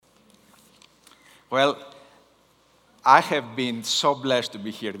Well, I have been so blessed to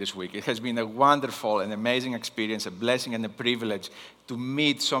be here this week. It has been a wonderful and amazing experience, a blessing and a privilege to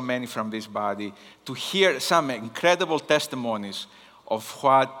meet so many from this body, to hear some incredible testimonies of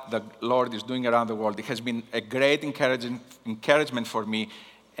what the Lord is doing around the world. It has been a great encouragement for me,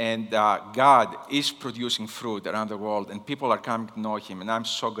 and God is producing fruit around the world, and people are coming to know Him, and I'm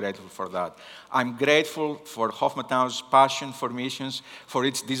so grateful for that. I'm grateful for Hoffmantown's passion for missions, for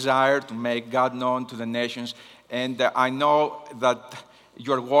its desire to make God known to the nations, and I know that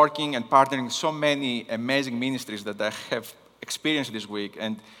you're working and partnering with so many amazing ministries that I have experienced this week,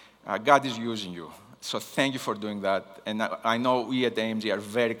 and God is using you. So thank you for doing that. And I know we at AMG are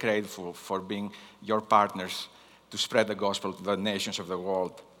very grateful for being your partners to spread the gospel to the nations of the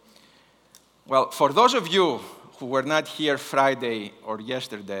world. Well, for those of you who were not here Friday or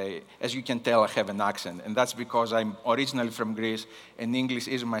yesterday, as you can tell, I have an accent. And that's because I'm originally from Greece, and English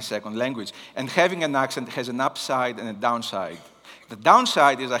is my second language. And having an accent has an upside and a downside. The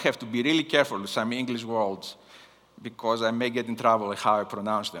downside is I have to be really careful with some English words because I may get in trouble with how I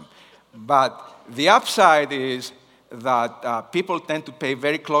pronounce them. But the upside is that people tend to pay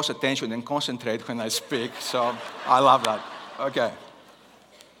very close attention and concentrate when I speak, so I love that. Okay.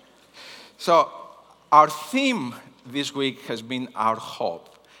 So our theme this week has been our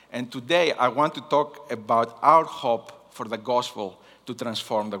hope. And today I want to talk about our hope for the gospel to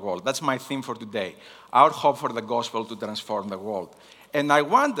transform the world. That's my theme for today, our hope for the gospel to transform the world. And I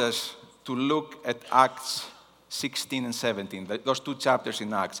want us to look at Acts 16 and 17, those two chapters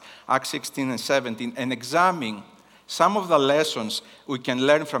in Acts, Acts 16 and 17, and examine some of the lessons we can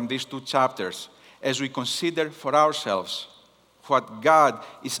learn from these two chapters as we consider for ourselves what God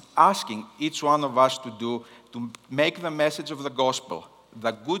is asking each one of us to do to make the message of the gospel,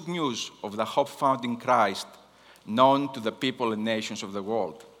 the good news of the hope found in Christ, known to the people and nations of the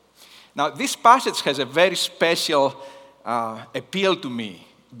world. Now, this passage has a very special appeal to me,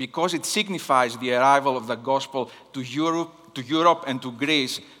 because it signifies the arrival of the gospel to Europe and to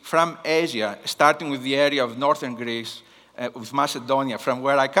Greece from Asia, starting with the area of northern Greece, with Macedonia, from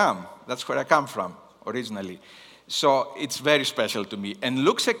where I come. That's where I come from originally. So it's very special to me. And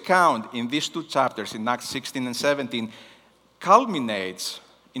Luke's account in these two chapters, in Acts 16 and 17, culminates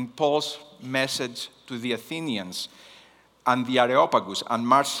in Paul's message to the Athenians and the Areopagus on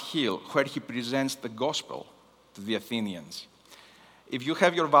Mars Hill, where he presents the gospel to the Athenians. If you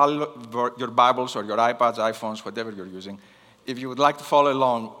have your Bibles or your iPads, iPhones, whatever you're using, if you would like to follow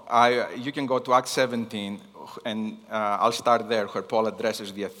along, you can go to Acts 17, and I'll start there, where Paul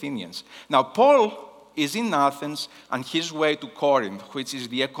addresses the Athenians. Now, Paul is in Athens on his way to Corinth, which is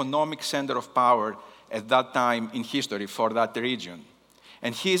the economic center of power at that time in history for that region.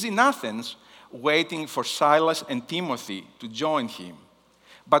 And he is in Athens waiting for Silas and Timothy to join him.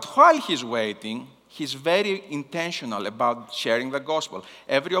 But while he's waiting, he's very intentional about sharing the gospel.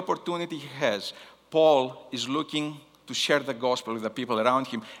 Every opportunity he has, Paul is looking to share the gospel with the people around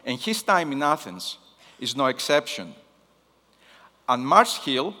him, and his time in Athens is no exception. On Mars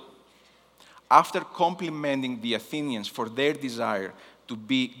Hill, after complimenting the Athenians for their desire to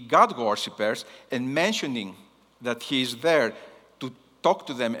be God worshippers and mentioning that he is there to talk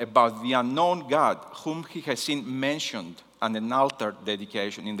to them about the unknown God whom he has seen mentioned on an altar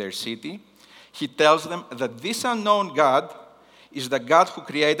dedication in their city, he tells them that this unknown God is the God who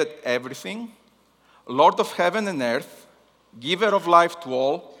created everything, Lord of heaven and earth, giver of life to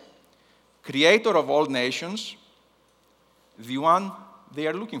all, creator of all nations, the one they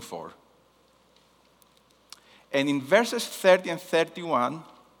are looking for. And in verses 30 and 31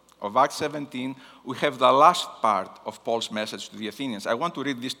 of Acts 17, we have the last part of Paul's message to the Athenians. I want to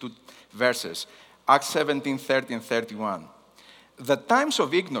read these two verses, Acts 17, 30 and 31. The times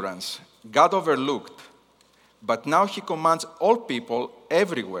of ignorance God overlooked, but now he commands all people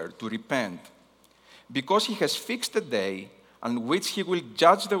everywhere to repent, because he has fixed a day on which he will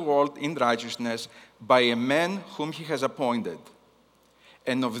judge the world in righteousness by a man whom he has appointed.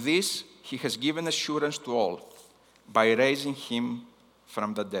 And of this he has given assurance to all by raising him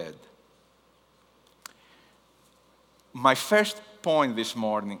from the dead. My first point this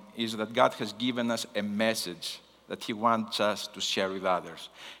morning is that God has given us a message that he wants us to share with others.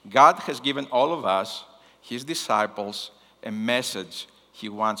 God has given all of us, his disciples, a message he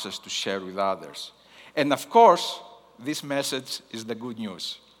wants us to share with others. And of course, this message is the good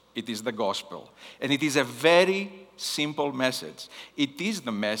news. It is the gospel. And it is a very simple message. It is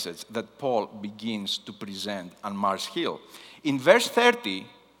the message that Paul begins to present on Mars Hill. In verse 30,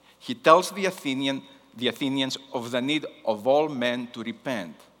 he tells the Athenians of the need of all men to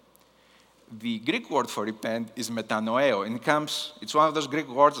repent. the Greek word for repent is metanoeo, and it's one of those Greek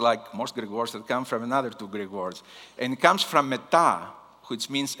words, like most Greek words, that come from another two Greek words. And it comes from meta, which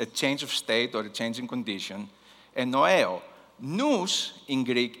means a change of state or a change in condition, and noeo. Nous, in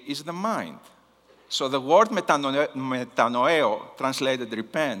Greek, is the mind. So the word metanoeo, translated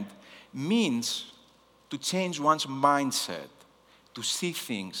repent, means to change one's mindset, to see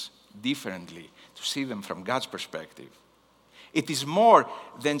things differently, to see them from God's perspective. It is more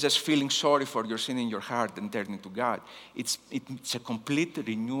than just feeling sorry for your sin in your heart and turning to God. It's a complete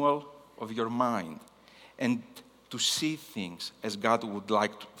renewal of your mind and to see things as God would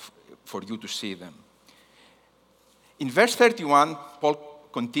like for you to see them. In verse 31, Paul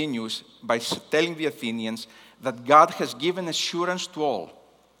continues by telling the Athenians that God has given assurance to all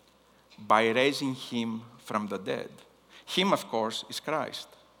by raising him from the dead. Him, of course, is Christ.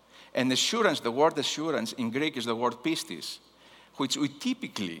 And assurance, the word assurance in Greek is the word pistis, which we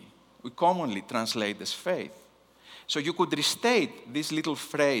commonly translate as faith. So you could restate this little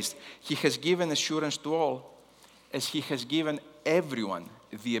phrase, he has given assurance to all, as he has given everyone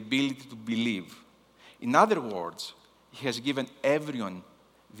the ability to believe. In other words, he has given everyone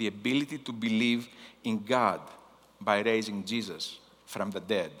the ability to believe in God by raising Jesus from the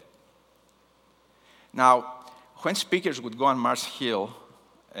dead. Now, when speakers would go on Mars Hill,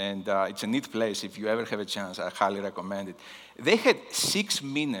 and it's a neat place, if you ever have a chance, I highly recommend it. They had 6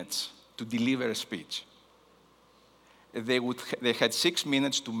 minutes to deliver a speech. They had 6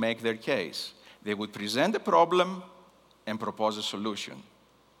 minutes to make their case. They would present a problem and propose a solution.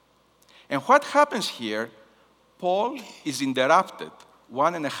 And what happens here, Paul is interrupted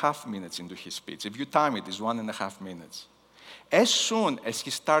 1.5 minutes into his speech. If you time it, it's 1.5 minutes. As soon as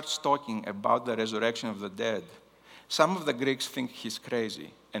he starts talking about the resurrection of the dead, some of the Greeks think he's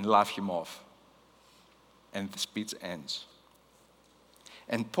crazy and laugh him off. And the speech ends.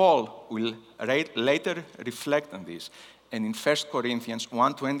 And Paul will later reflect on this. And in 1 Corinthians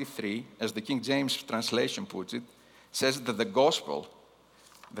 1:23, as the King James translation puts it, says that the gospel,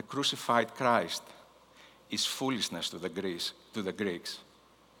 the crucified Christ, is foolishness to the Greeks.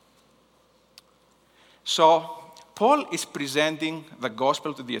 So Paul is presenting the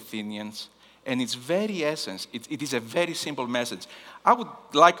gospel to the Athenians, and its very essence, it is a very simple message. I would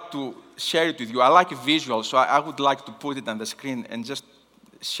like to share it with you. I like a visual, so I would like to put it on the screen and just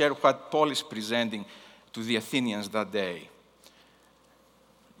share what Paul is presenting to the Athenians that day.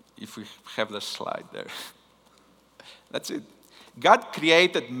 If we have the slide there. That's it. God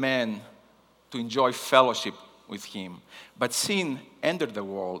created man to enjoy fellowship with him, but sin entered the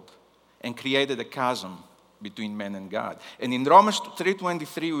world and created a chasm between man and God. And in Romans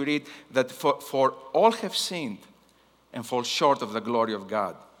 3:23 we read that for all have sinned and fall short of the glory of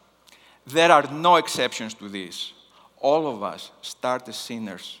God. There are no exceptions to this. All of us start as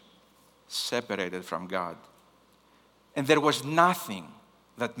sinners, separated from God. And there was nothing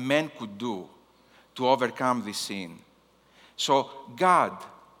that man could do to overcome this sin. So God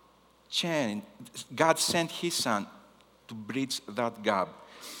sent his son to bridge that gap.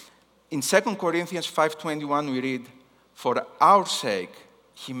 In 2 Corinthians 5:21 we read, for our sake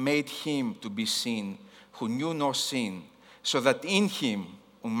he made him to be sin who knew no sin, so that in him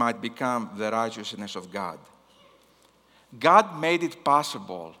we might become the righteousness of God. God made it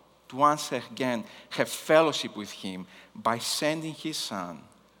possible to once again have fellowship with him by sending his son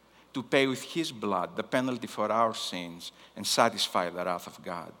to pay with his blood the penalty for our sins and satisfy the wrath of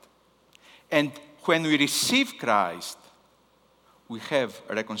God. And when we receive Christ, we have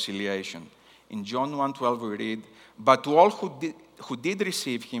reconciliation. In John 1:12 we read, but to all who did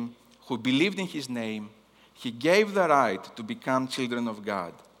receive him, who believed in his name, he gave the right to become children of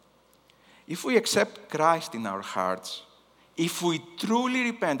God. If we accept Christ in our hearts, if we truly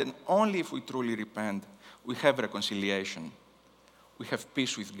repent, and only if we truly repent, we have reconciliation. We have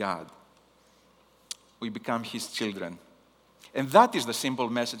peace with God. We become his children. And that is the simple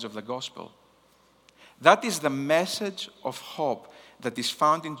message of the gospel. That is the message of hope that is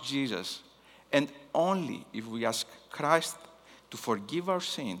found in Jesus. And only if we ask Christ to forgive our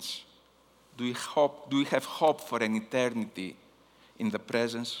sins do we have hope for an eternity in the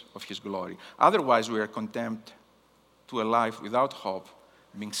presence of his glory. Otherwise, we are condemned to a life without hope,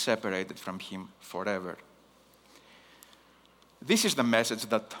 being separated from him forever. This is the message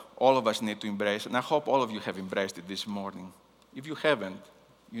that all of us need to embrace, and I hope all of you have embraced it this morning. If you haven't,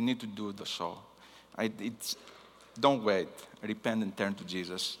 you need to do so. Don't wait. Repent and turn to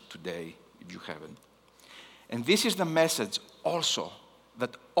Jesus today if you haven't. And this is the message also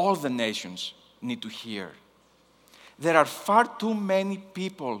that all the nations need to hear. There are far too many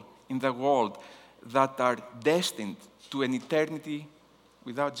people in the world that are destined to an eternity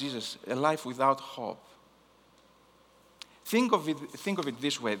without Jesus, a life without hope. Think of it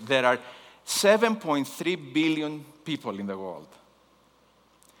this way. There are 7.3 billion people in the world.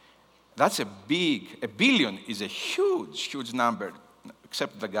 That's a billion is a huge, huge number,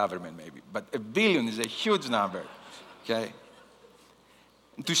 except the government maybe, but a billion is a huge number, okay?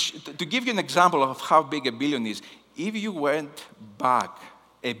 To give you an example of how big a billion is, if you went back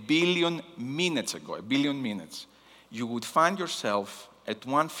a billion minutes ago, you would find yourself at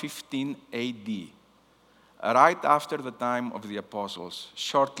 115 AD, right after the time of the apostles,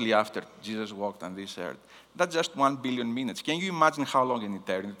 shortly after Jesus walked on this earth. That's just 1 billion minutes. Can you imagine how long an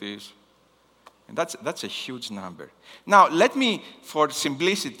eternity is? And that's a huge number. Now, let me, for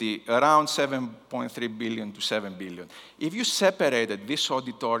simplicity, around 7.3 billion to 7 billion. If you separated this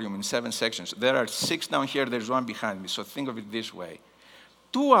auditorium in 7 sections, there are 6 down here, there's 1 behind me, so think of it this way.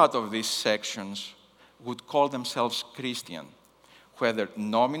 2 out of these sections would call themselves Christian, whether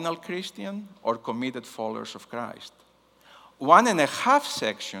nominal Christian or committed followers of Christ. 1.5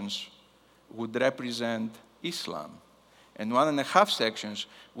 sections would represent Islam, and 1.5 sections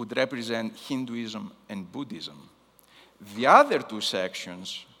would represent Hinduism and Buddhism. The other 2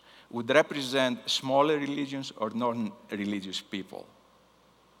 sections would represent smaller religions or non-religious people.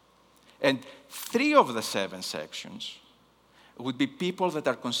 And 3 of the 7 sections would be people that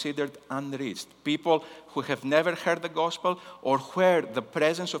are considered unreached, people who have never heard the gospel or where the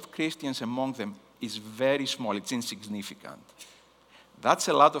presence of Christians among them is very small, it's insignificant. That's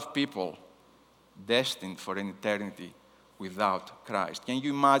a lot of people destined for an eternity without Christ. Can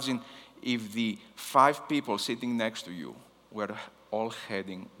you imagine if the 5 people sitting next to you were all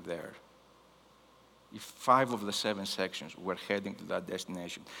heading there? If 5 of the 7 sections were heading to that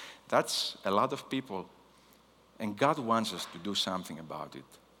destination, that's a lot of people, and God wants us to do something about it.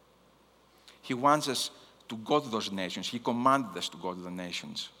 He wants us to go to those nations. He commanded us to go to the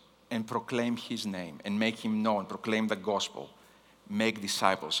nations and proclaim His name and make Him known, proclaim the gospel, make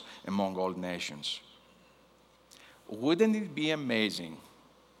disciples among all nations. Wouldn't it be amazing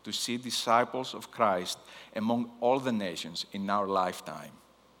to see disciples of Christ among all the nations in our lifetime?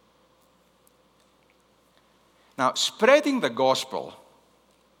 Now, spreading the gospel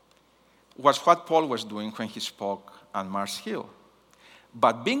was what Paul was doing when he spoke on Mars Hill.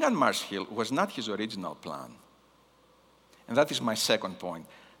 But being on Mars Hill was not his original plan. And that is my second point.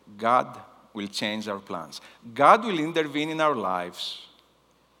 God will change our plans. God will intervene in our lives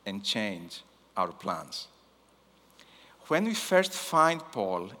and change our plans. When we first find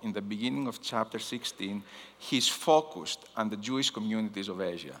Paul in the beginning of chapter 16, he's focused on the Jewish communities of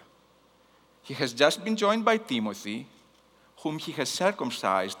Asia. He has just been joined by Timothy, whom he has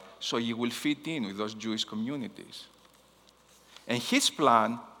circumcised so he will fit in with those Jewish communities. And his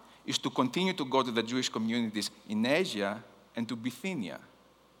plan is to continue to go to the Jewish communities in Asia and to Bithynia.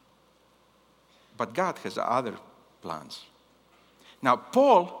 But God has other plans. Now,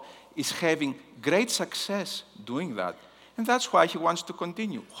 Paul is having great success doing that. And that's why he wants to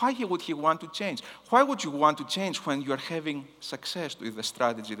continue. Why would he want to change? Why would you want to change when you're having success with the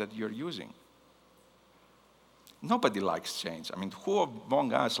strategy that you're using? Nobody likes change. I mean, who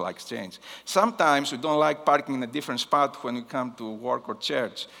among us likes change? Sometimes we don't like parking in a different spot when we come to work or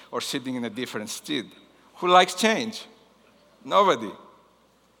church, or sitting in a different seat. Who likes change? Nobody.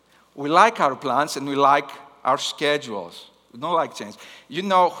 We like our plans and we like our schedules. We don't like change. You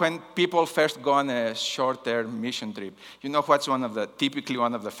know, when people first go on a short-term mission trip, you know what's typically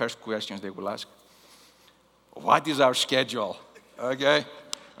one of the first questions they will ask? What is our schedule? Okay?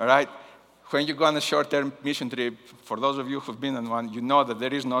 All right? When you go on a short-term mission trip, for those of you who've been on one, you know that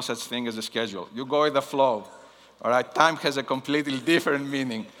there is no such thing as a schedule. You go with the flow. All right? Time has a completely different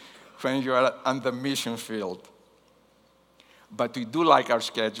meaning when you are on the mission field. But we do like our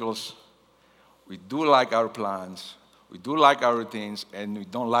schedules. We do like our plans. We do like our routines, and we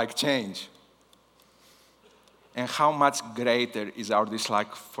don't like change. And how much greater is our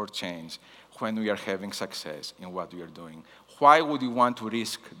dislike for change when we are having success in what we are doing? Why would we want to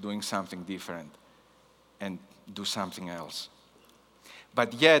risk doing something different and do something else?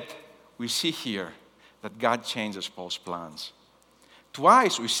 But yet, we see here that God changes Paul's plans.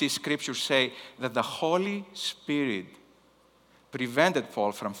 Twice we see Scripture say that the Holy Spirit prevented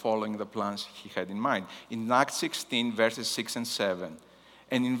Paul from following the plans he had in mind. In Acts 16, verses 6 and 7.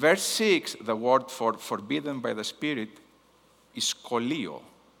 And in verse 6, the word for forbidden by the Spirit is skolio,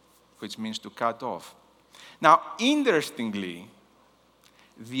 which means to cut off. Now, interestingly,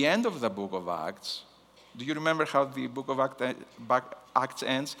 the end of the book of Acts, do you remember how the book of Acts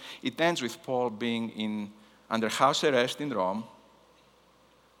ends? It ends with Paul being under house arrest in Rome,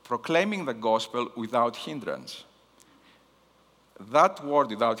 proclaiming the gospel without hindrance. That word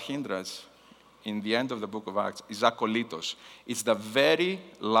without hindrance in the end of the book of Acts is akolitos. It's the very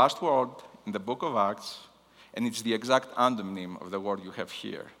last word in the book of Acts, and it's the exact antonym of the word you have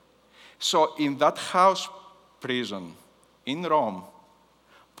here. So in that house prison in Rome,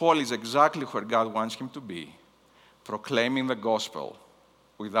 Paul is exactly where God wants him to be, proclaiming the gospel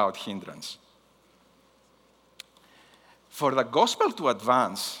without hindrance. For the gospel to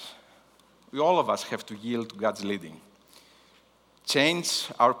advance, all of us have to yield to God's leading. Change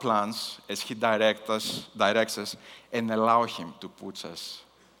our plans as He directs us, and allow Him to put us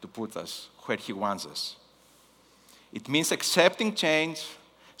where He wants us. It means accepting change,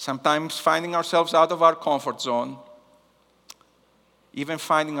 sometimes finding ourselves out of our comfort zone, even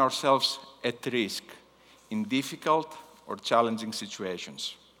finding ourselves at risk in difficult or challenging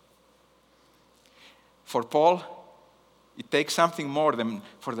situations. For Paul, it takes something more than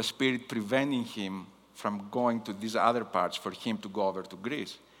for the Spirit preventing him from going to these other parts for him to go over to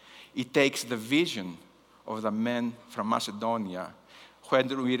Greece. It takes the vision of the men from Macedonia. When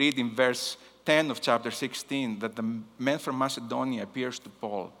we read in verse 10 of chapter 16 that the man from Macedonia appears to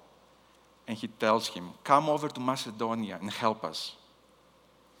Paul and he tells him, come over to Macedonia and help us.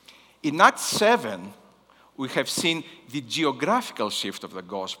 In Acts 7, we have seen the geographical shift of the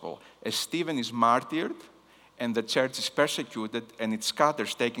gospel as Stephen is martyred and the church is persecuted and it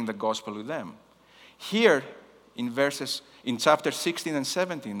scatters, taking the gospel with them. Here, in chapter 16 and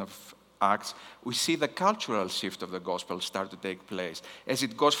 17 of Acts, we see the cultural shift of the gospel start to take place as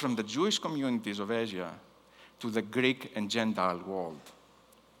it goes from the Jewish communities of Asia to the Greek and Gentile world.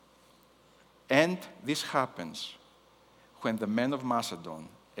 And this happens when the man of Macedon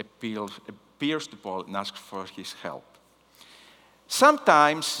appears to Paul and asks for his help.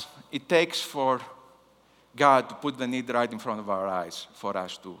 Sometimes it takes for God to put the need right in front of our eyes for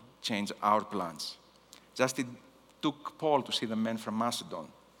us to change our plans. Just it took Paul to see the men from Macedon.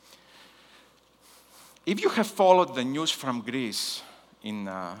 If you have followed the news from Greece in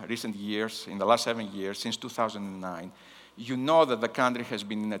recent years, in the last 7 years, since 2009, you know that the country has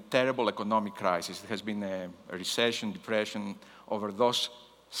been in a terrible economic crisis. It has been a recession, depression over those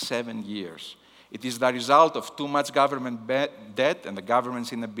 7 years. It is the result of too much government debt and the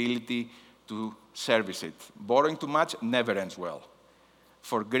government's inability to service it. Borrowing too much never ends well.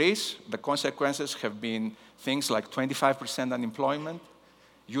 For Greece, the consequences have been things like 25% unemployment,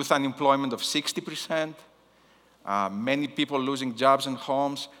 youth unemployment of 60%, many people losing jobs and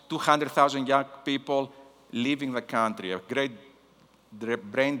homes, 200,000 young people leaving the country, a great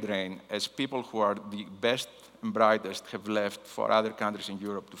brain drain as people who are the best and brightest have left for other countries in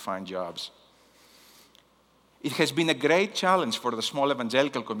Europe to find jobs. It has been a great challenge for the small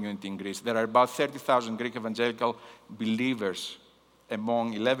evangelical community in Greece. There are about 30,000 Greek evangelical believers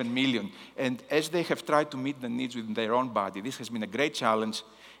among 11 million. And as they have tried to meet the needs within their own body, this has been a great challenge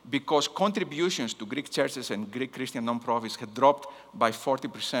because contributions to Greek churches and Greek Christian nonprofits had dropped by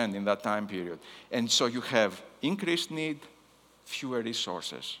 40% in that time period. And so you have increased need, fewer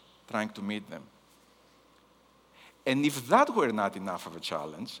resources trying to meet them. And if that were not enough of a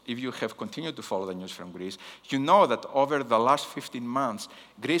challenge, if you have continued to follow the news from Greece, you know that over the last 15 months,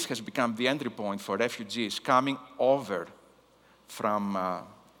 Greece has become the entry point for refugees coming over from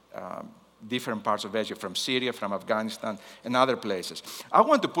different parts of Asia, from Syria, from Afghanistan, and other places. I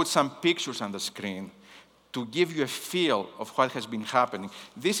want to put some pictures on the screen to give you a feel of what has been happening.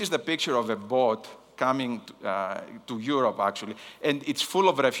 This is the picture of a boat coming to Europe, actually, and it's full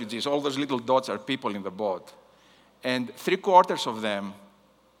of refugees. All those little dots are people in the boat. And 3/4 of them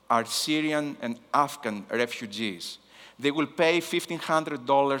are Syrian and Afghan refugees. They will pay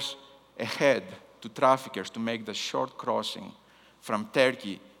 $1,500 a head to traffickers to make the short crossing from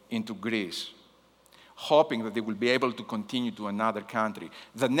Turkey into Greece, hoping that they will be able to continue to another country.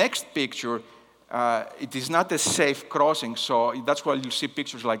 The next picture, it is not a safe crossing, so that's why you see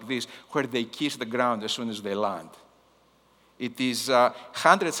pictures like this, where they kiss the ground as soon as they land. It is,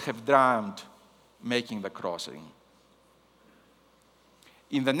 hundreds have drowned making the crossing.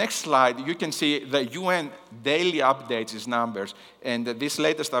 In the next slide, you can see the UN daily updates its numbers, and this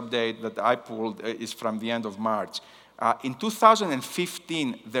latest update that I pulled is from the end of March. In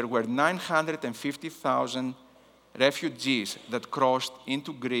 2015, there were 950,000 refugees that crossed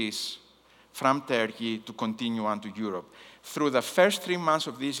into Greece from Turkey to continue on to Europe. Through the first 3 months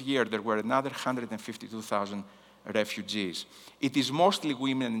of this year, there were another 152,000 refugees. It is mostly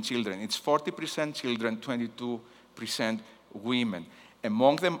women and children. It's 40% children, 22% women.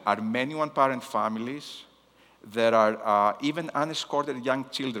 Among them are many one-parent families. There are even unescorted young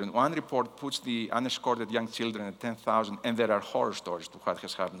children. One report puts the unescorted young children at 10,000, and there are horror stories to what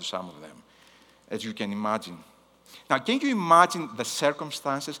has happened to some of them, as you can imagine. Now, can you imagine the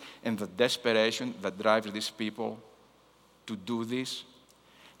circumstances and the desperation that drives these people to do this?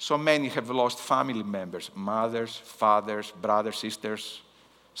 So many have lost family members, mothers, fathers, brothers, sisters,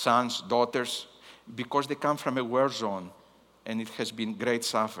 sons, daughters, because they come from a war zone, and it has been great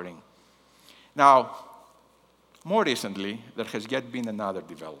suffering. Now, more recently, there has yet been another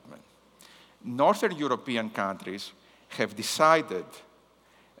development. Northern European countries have decided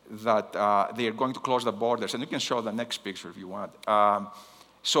that they are going to close the borders, and you can show the next picture if you want.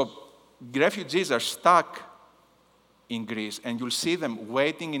 So refugees are stuck in Greece, and you'll see them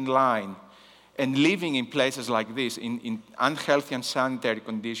waiting in line and living in places like this, in unhealthy and sanitary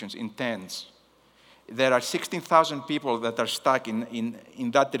conditions, in tents. There are 16,000 people that are stuck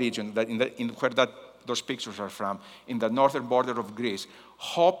in that region, where those pictures are from, in the northern border of Greece,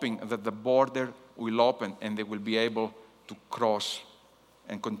 hoping that the border will open and they will be able to cross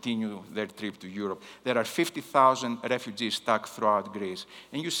and continue their trip to Europe. There are 50,000 refugees stuck throughout Greece.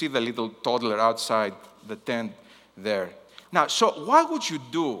 And you see the little toddler outside the tent there. Now, so what would you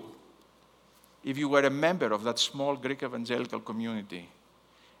do if you were a member of that small Greek evangelical community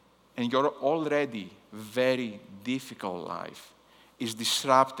and your already very difficult life is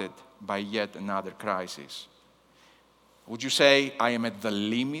disrupted by yet another crisis? Would you say, I am at the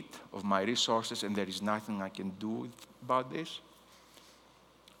limit of my resources and there is nothing I can do about this?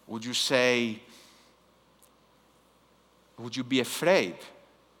 Would you say, would you be afraid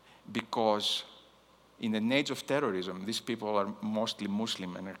because in an age of terrorism, these people are mostly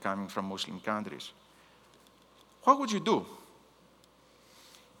Muslim and are coming from Muslim countries? What would you do?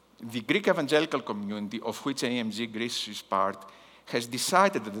 The Greek evangelical community, of which AMG Greece is part, has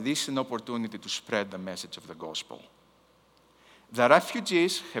decided that this is an opportunity to spread the message of the gospel. The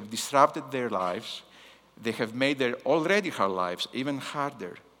refugees have disrupted their lives. They have made their already hard lives even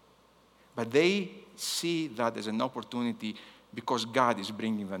harder. But they see that as an opportunity because God is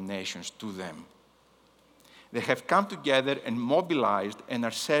bringing the nations to them. They have come together and mobilized and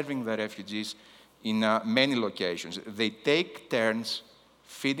are serving the refugees in many locations. They take turns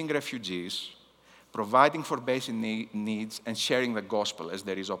feeding refugees, providing for basic needs, and sharing the gospel as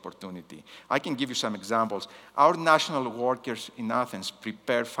there is opportunity. I can give you some examples. Our national workers in Athens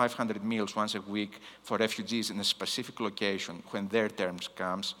prepare 500 meals once a week for refugees in a specific location when their term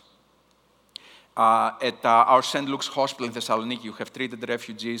comes. At our St. Luke's Hospital in Thessaloniki, you have treated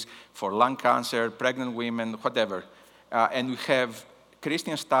refugees for lung cancer, pregnant women, whatever. And we have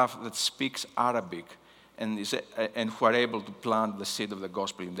Christian staff that speaks Arabic and who are able to plant the seed of the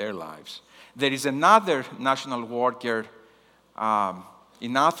gospel in their lives. There is another national worker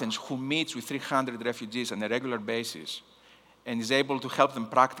in Athens who meets with 300 refugees on a regular basis and is able to help them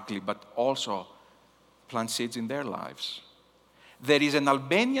practically, but also plant seeds in their lives. There is an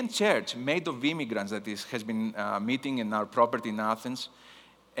Albanian church made of immigrants that has been meeting in our property in Athens.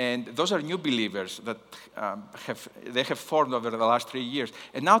 And those are new believers that have formed over the last 3 years.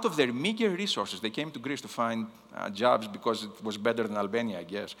 And out of their meager resources, they came to Greece to find jobs because it was better than Albania, I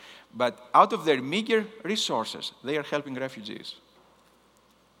guess. But out of their meager resources, they are helping refugees.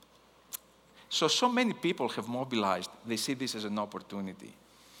 So many people have mobilized. They see this as an opportunity.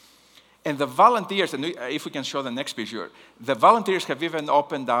 And the volunteers, and if we can show the next picture, the volunteers have even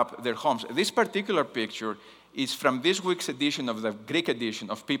opened up their homes. This particular picture is from this week's edition of the Greek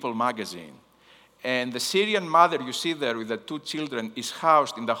edition of People magazine. And the Syrian mother you see there with the 2 children is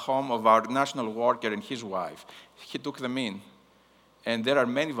housed in the home of our national worker and his wife. He took them in. And there are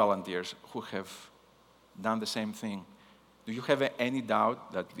many volunteers who have done the same thing. Do you have any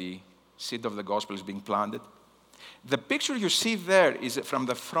doubt that the seed of the gospel is being planted? The picture you see there is from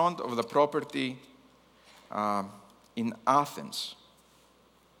the front of the property in Athens.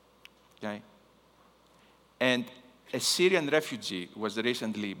 Okay? And a Syrian refugee was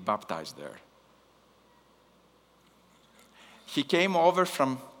recently baptized there. He came over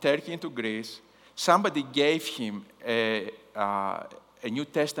from Turkey into Greece. Somebody gave him a New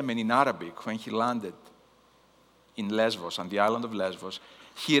Testament in Arabic when he landed in Lesbos, on the island of Lesbos.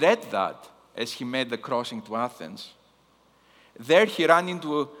 He read that as he made the crossing to Athens. There he ran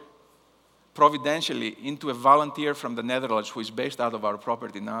providentially into a volunteer from the Netherlands who is based out of our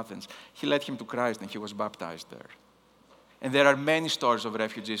property in Athens. He led him to Christ and he was baptized there. And there are many stories of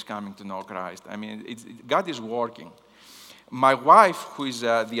refugees coming to know Christ. I mean, God is working. My wife, who is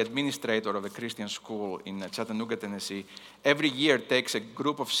the administrator of a Christian school in Chattanooga, Tennessee, every year takes a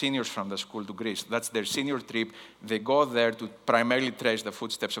group of seniors from the school to Greece. That's their senior trip. They go there to primarily trace the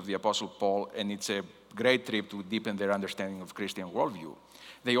footsteps of the Apostle Paul, and it's a great trip to deepen their understanding of Christian worldview.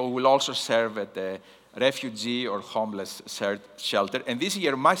 They will also serve at a refugee or homeless shelter. And this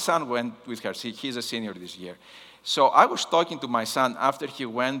year, my son went with her. He's a senior this year. So I was talking to my son after he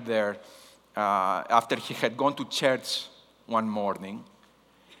went there, after he had gone to church one morning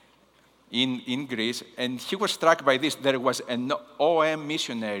in Greece, and he was struck by this. There was an OM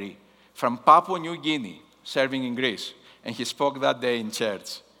missionary from Papua New Guinea serving in Greece, and he spoke that day in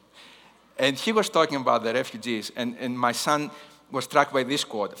church. And he was talking about the refugees, and my son was struck by this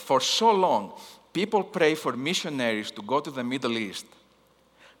quote. For so long, people pray for missionaries to go to the Middle East,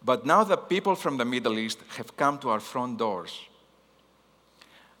 but now the people from the Middle East have come to our front doors.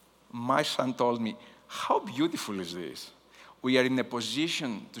 My son told me, how beautiful is this? We are in a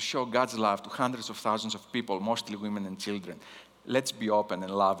position to show God's love to hundreds of thousands of people, mostly women and children. Let's be open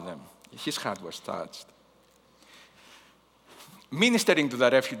and love them. His heart was touched. Ministering to the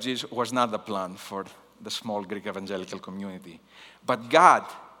refugees was not the plan for the small Greek evangelical community. But God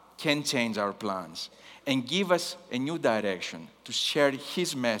can change our plans and give us a new direction to share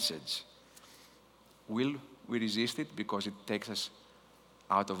His message. Will we resist it because it takes us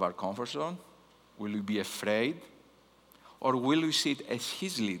out of our comfort zone? Will we be afraid? Or will we see it as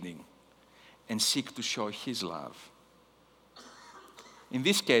His leading and seek to show His love? In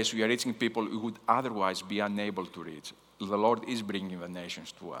this case, we are reaching people who would otherwise be unable to reach. The Lord is bringing the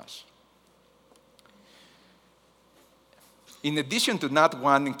nations to us. In addition to not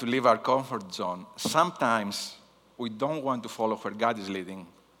wanting to leave our comfort zone, sometimes we don't want to follow where God is leading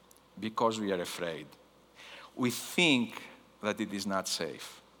because we are afraid. We think that it is not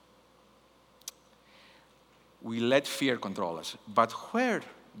safe. We let fear control us. But where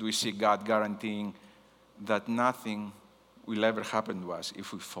do we see God guaranteeing that nothing will ever happen to us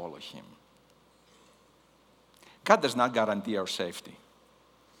if we follow Him? God does not guarantee our safety.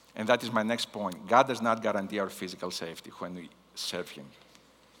 And that is my next point. God does not guarantee our physical safety when we serve Him.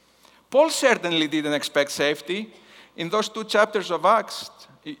 Paul certainly didn't expect safety. In those 2 chapters of Acts,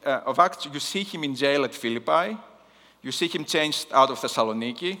 you see him in jail at Philippi. You see him changed out of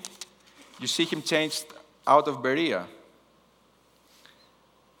Thessaloniki. You see him changed out of Berea.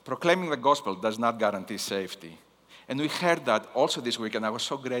 Proclaiming the gospel does not guarantee safety. And we heard that also this week, and I was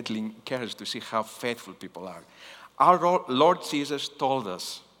so greatly encouraged to see how faithful people are. Our Lord Jesus told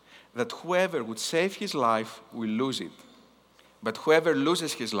us that whoever would save his life will lose it. But whoever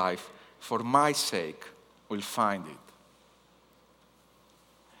loses his life for my sake will find it.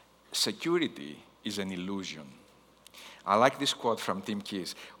 Security is an illusion. I like this quote from Tim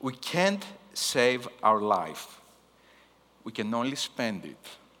Keys. We can't save our life. We can only spend it.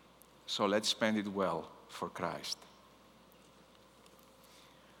 So let's spend it well for Christ.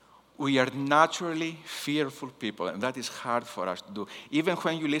 We are naturally fearful people, and that is hard for us to do. Even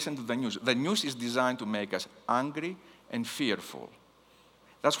when you listen to the news is designed to make us angry and fearful.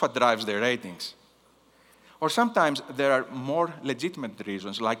 That's what drives the ratings. Or sometimes there are more legitimate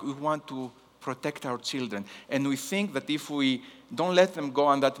reasons, like we want to protect our children, and we think that if we don't let them go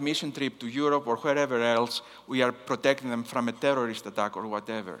on that mission trip to Europe or wherever else, we are protecting them from a terrorist attack or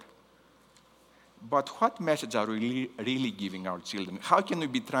whatever. But what message are we really giving our children? How can we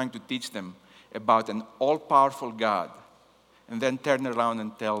be trying to teach them about an all-powerful God and then turn around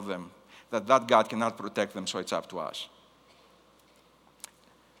and tell them that that God cannot protect them, so it's up to us?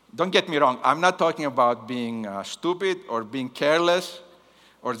 Don't get me wrong. I'm not talking about being stupid or being careless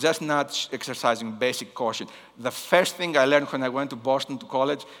or just not exercising basic caution. The first thing I learned when I went to Boston to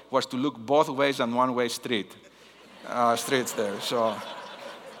college was to look both ways on one-way streets there. So.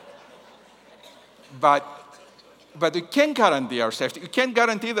 But we can't guarantee our safety. We can't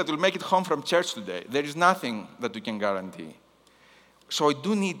guarantee that we'll make it home from church today. There is nothing that we can guarantee. So we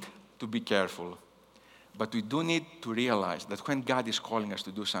do need to be careful. But we do need to realize that when God is calling us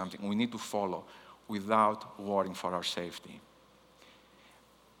to do something, we need to follow without worrying for our safety.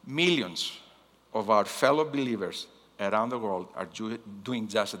 Millions of our fellow believers around the world are doing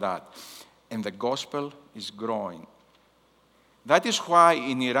just that. And the gospel is growing. That is why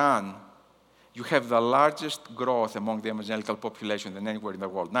in Iran, you have the largest growth among the evangelical population than anywhere in the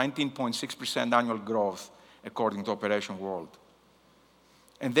world. 19.6% annual growth, according to Operation World.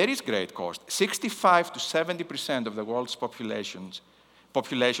 And there is great cost. 65 to 70% of the world's population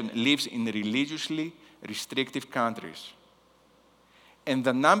lives in religiously restrictive countries. And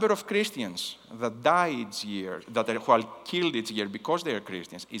the number of Christians that die each year, who are killed each year because they are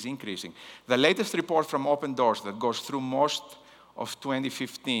Christians, is increasing. The latest report from Open Doors that goes through most of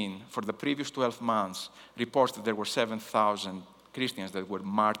 2015, for the previous 12 months, reports that there were 7,000 Christians that were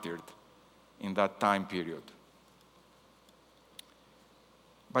martyred in that time period.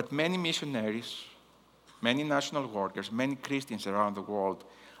 But many missionaries, many national workers, many Christians around the world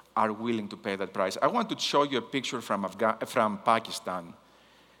are willing to pay that price. I want to show you a picture from Pakistan.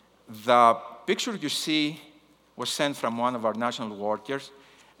 The picture you see was sent from one of our national workers.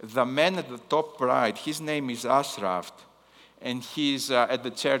 The man at the top right, his name is Ashraf, and he's at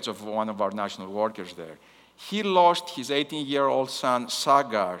the church of one of our national workers there. He lost his 18-year-old son,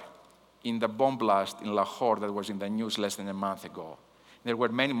 Sagar, in the bomb blast in Lahore that was in the news less than a month ago. There were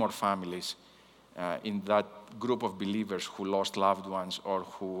many more families in that group of believers who lost loved ones or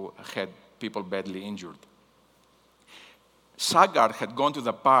who had people badly injured. Sagar had gone to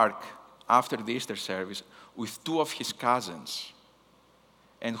the park after the Easter service with two of his cousins.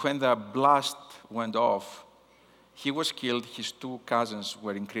 And when the blast went off, he was killed. His two cousins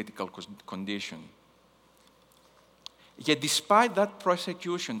were in critical condition. Yet despite that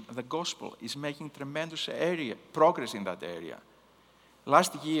persecution, the gospel is making tremendous progress in that area.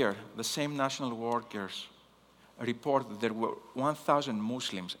 Last year, the same national workers report that there were 1,000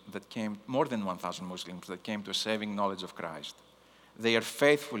 Muslims that came, more than 1,000 Muslims that came to a saving knowledge of Christ. They are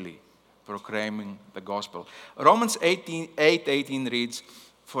faithfully proclaiming the gospel. Romans 8:18 reads,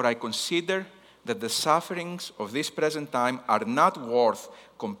 "For I consider that the sufferings of this present time are not worth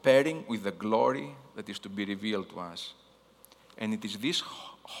comparing with the glory that is to be revealed to us." And it is this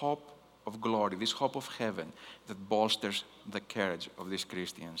hope of glory, this hope of heaven, that bolsters the courage of these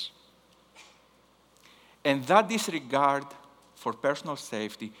Christians. And that disregard for personal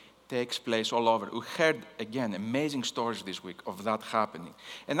safety takes place all over. We heard, again, amazing stories this week of that happening.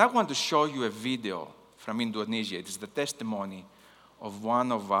 And I want to show you a video from Indonesia. It is the testimony of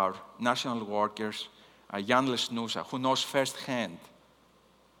one of our national workers, Jan Lesnusa, who knows firsthand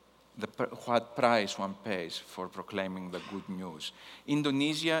what price one pays for proclaiming the good news.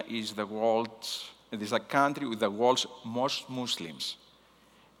 Indonesia is a country with the world's most Muslims.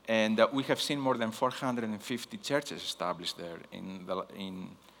 And we have seen more than 450 churches established there in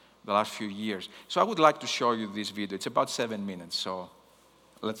the last few years. So I would like to show you this video. It's about 7 minutes, so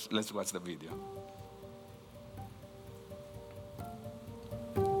let's watch the video.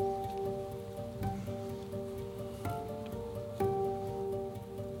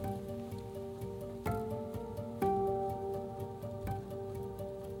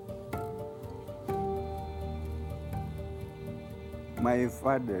 My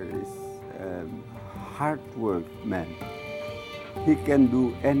father is a hard work man. He can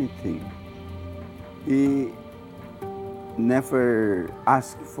do anything. He never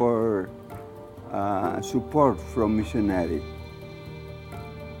asked for support from missionary.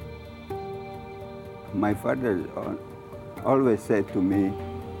 My father always said to me,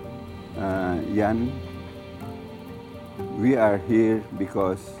 Jan, we are here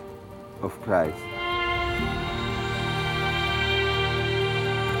because of Christ.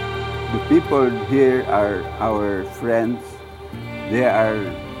 The people here are our friends. They are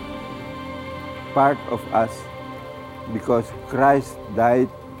part of us because Christ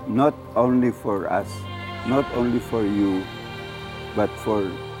died not only for us, not only for you, but for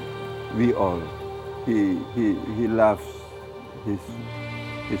we all. He loves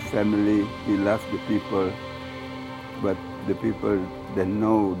his family, he loves the people, but the people don't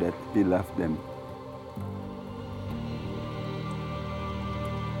know that he loves them.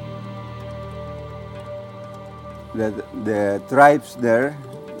 The tribes there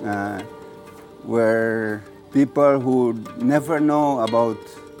were people who never know about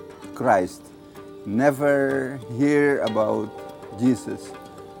Christ, never hear about Jesus.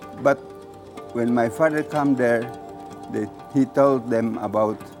 But when my father came there, he told them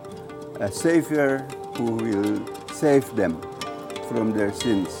about a Savior who will save them from their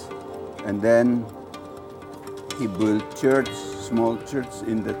sins. And then he built church, small church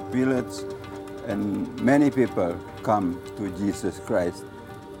in that village, and many people come to Jesus Christ.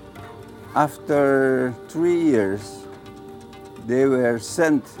 After 3 years, they were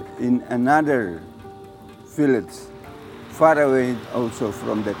sent in another village, far away also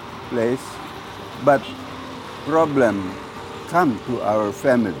from that place, but problem come to our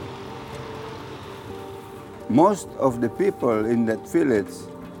family. Most of the people in that village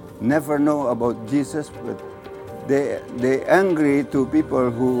never know about Jesus, but they angry to people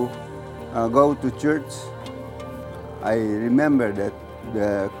who go to church. I remember that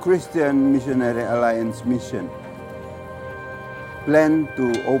the Christian Missionary Alliance Mission planned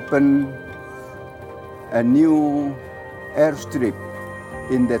to open a new airstrip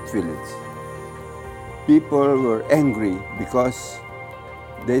in that village. People were angry because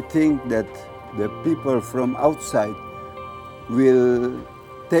they think that the people from outside will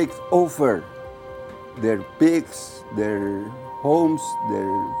take over their pigs, their homes,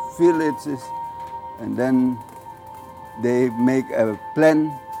 their villages, and then they make a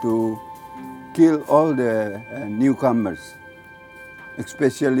plan to kill all the newcomers,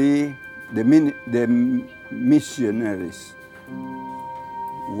 especially the missionaries.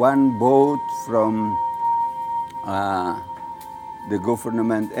 One boat from the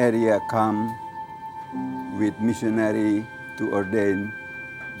government area come with missionary to ordain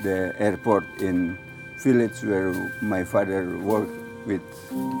the airport in village where my father worked with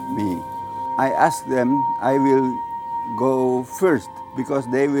me. I asked them, I will go first because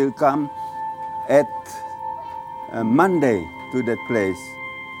they will come at Monday to that place.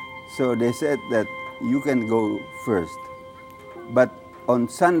 So they said that you can go first. But on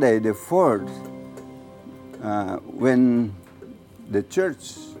Sunday, the 4th, when the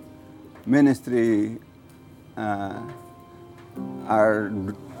church ministry are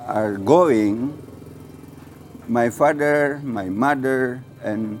going, my father, my mother,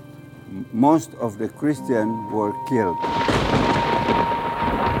 and most of the Christians were killed.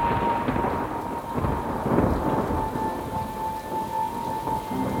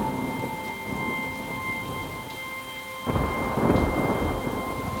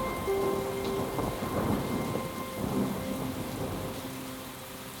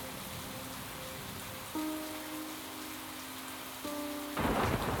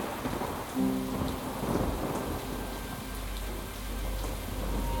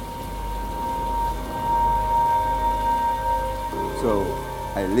 So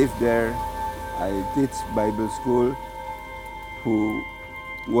I live there. I teach Bible school, who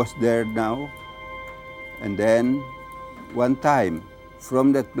was there now. And then one time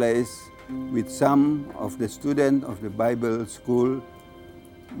from that place, with some of the students of the Bible school,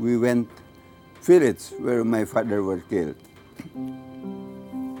 we went village where my father was killed.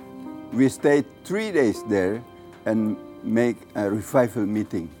 We stayed 3 days there and make a revival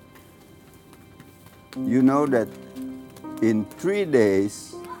meeting. You know that in 3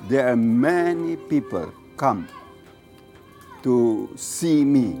 days, there are many people come to see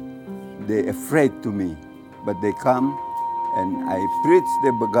me. They're afraid to me, but they come and I preach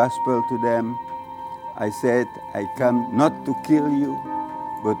the gospel to them. I said, I come not to kill you,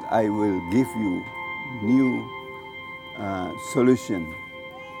 but I will give you new solution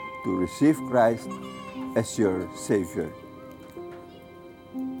to receive Christ as your Savior.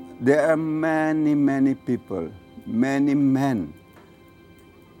 There are many, many people, many men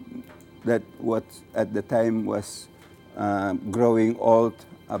that what at the time was growing old,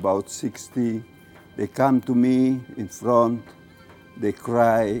 about 60. They come to me in front, they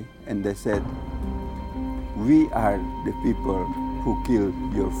cry, and they said, we are the people who killed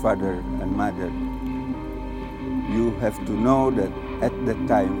your father and mother. You have to know that at that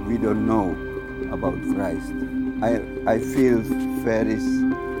time we don't know about Christ. I feel very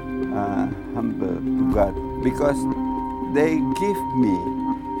humble to God because they give me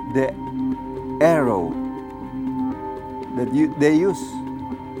the arrow that they use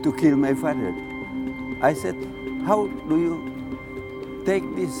to kill my father. I said, how do you take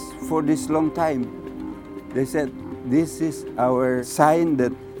this for this long time? They said, this is our sign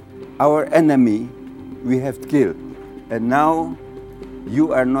that our enemy we have killed. And now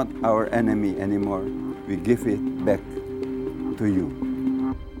you are not our enemy anymore. We give it back to you.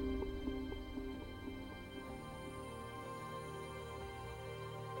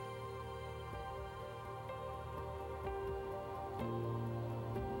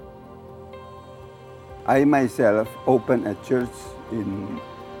 I myself opened a church in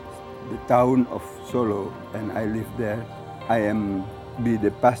the town of Solo, and I live there. I am be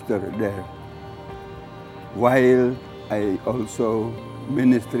the pastor there. While I also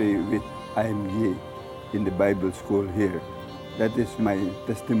ministry with IMG in the Bible school here. That is my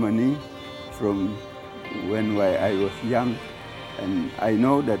testimony from when I was young, and I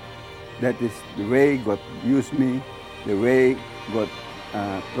know that that is the way God used me, the way God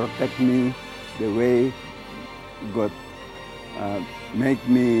protect me, the way God make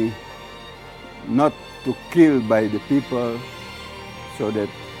me not to kill by the people, so that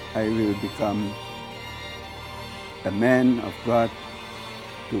I will become a man of God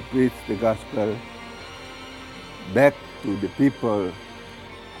to preach the gospel back to the people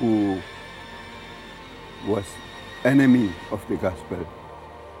who was enemy of the gospel.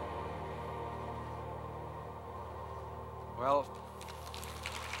 Well,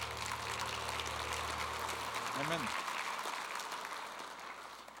 amen.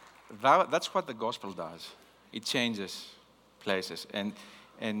 That's what the gospel does. It changes places. And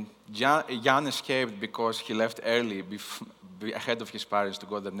Jan escaped because he left early, ahead of his parents, to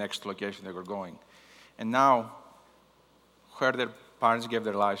go to the next location they were going. And now, where their parents gave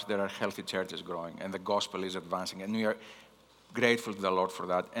their lives, there are healthy churches growing, and the gospel is advancing. And we are grateful to the Lord for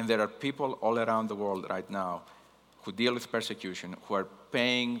that. And there are people all around the world right now who deal with persecution, who are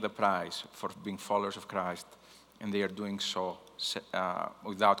paying the price for being followers of Christ, and they are doing so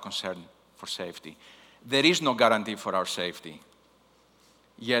without concern for safety. There is no guarantee for our safety.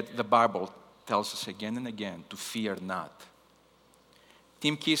 Yet the Bible tells us again and again to fear not.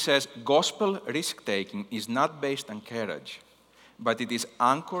 Tim Key says, gospel risk-taking is not based on courage, but it is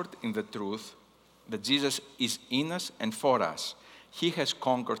anchored in the truth that Jesus is in us and for us. He has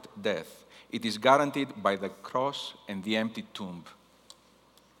conquered death. It is guaranteed by the cross and the empty tomb.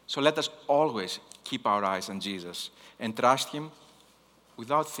 So let us always keep our eyes on Jesus and trust him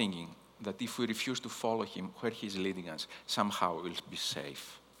without thinking that if we refuse to follow him where he is leading us, somehow we will be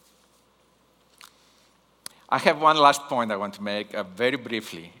safe. I have one last point I want to make very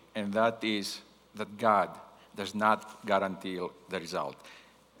briefly, and that is that God does not guarantee the result.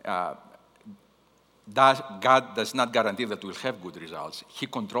 God does not guarantee that we'll have good results. He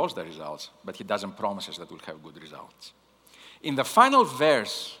controls the results, but he doesn't promise us that we'll have good results. In the final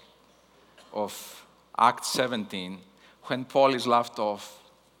verse of Acts 17, when Paul is left off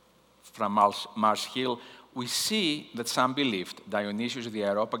from Mars Hill, we see that some believed, Dionysius the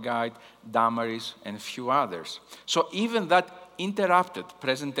Areopagite, Damaris, and a few others. So even that interrupted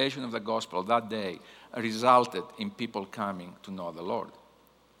presentation of the gospel that day resulted in people coming to know the Lord.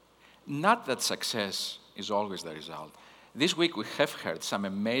 Not that success is always the result. This week we have heard some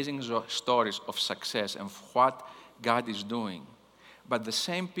amazing stories of success and what God is doing. But the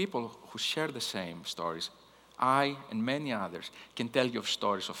same people who share the same stories, I and many others, can tell you of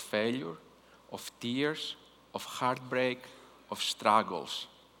stories of failure, of tears, of heartbreak, of struggles.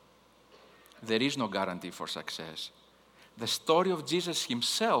 There is no guarantee for success. The story of Jesus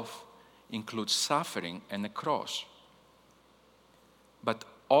himself includes suffering and a cross. But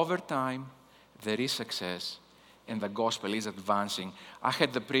over time, there is success, and the gospel is advancing. I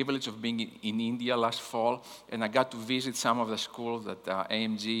had the privilege of being in India last fall, and I got to visit some of the schools that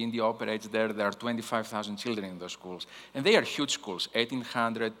AMG India operates there. There are 25,000 children in those schools, and they are huge schools,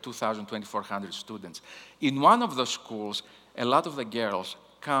 1,800, 2,000, 2,400 students. In one of those schools, a lot of the girls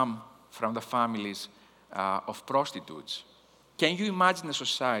come from the families of prostitutes. Can you imagine a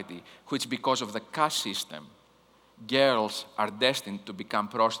society which, because of the caste system, girls are destined to become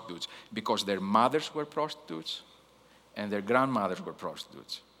prostitutes because their mothers were prostitutes and their grandmothers were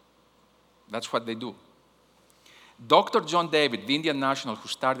prostitutes? That's what they do. Dr. John David, the Indian national who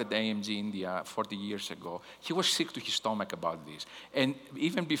started AMG India 40 years ago, he was sick to his stomach about this. And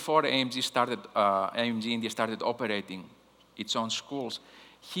even before AMG India started operating its own schools,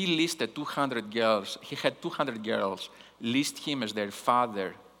 he listed 200 girls. He had 200 girls list him as their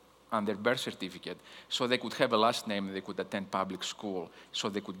father on their birth certificate, so they could have a last name and they could attend public school, so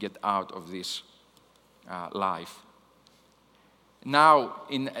they could get out of this life. Now,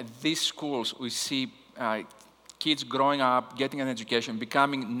 in these schools, we see kids growing up, getting an education,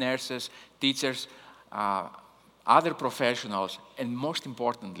 becoming nurses, teachers, other professionals, and most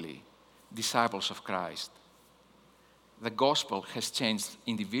importantly, disciples of Christ. The gospel has changed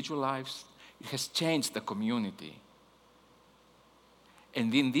individual lives. It has changed the community.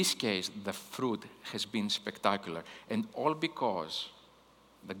 And in this case, the fruit has been spectacular. And all because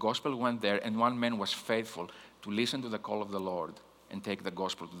the gospel went there and one man was faithful to listen to the call of the Lord and take the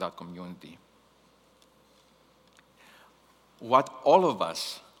gospel to that community. What all of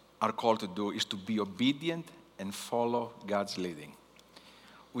us are called to do is to be obedient and follow God's leading.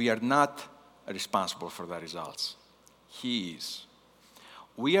 We are not responsible for the results. He is.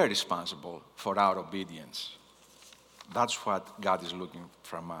 We are responsible for our obedience. That's what God is looking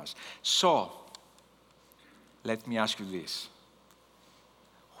from us. So, let me ask you this.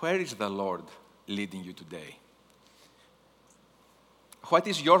 Where is the Lord leading you today? What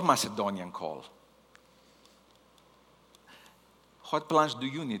is your Macedonian call? What plans do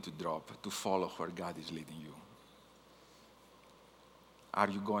you need to drop to follow where God is leading you? Are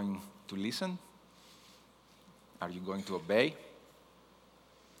you going to listen? Are you going to obey?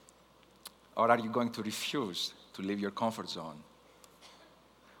 Or are you going to refuse to leave your comfort zone?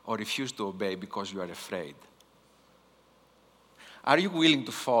 Or refuse to obey because you are afraid? Are you willing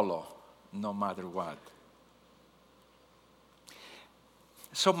to follow no matter what?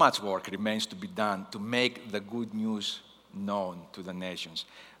 So much work remains to be done to make the good news known to the nations.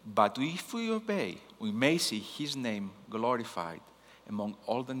 But if we obey, we may see his name glorified among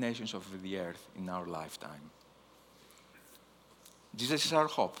all the nations of the earth in our lifetime. Jesus is our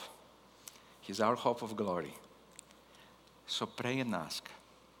hope. He's our hope of glory. So pray and ask,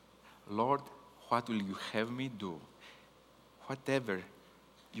 Lord, what will you have me do? Whatever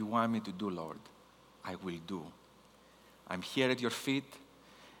you want me to do, Lord, I will do. I'm here at your feet,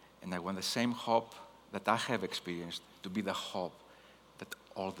 and I want the same hope that I have experienced to be the hope that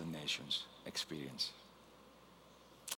all the nations experience.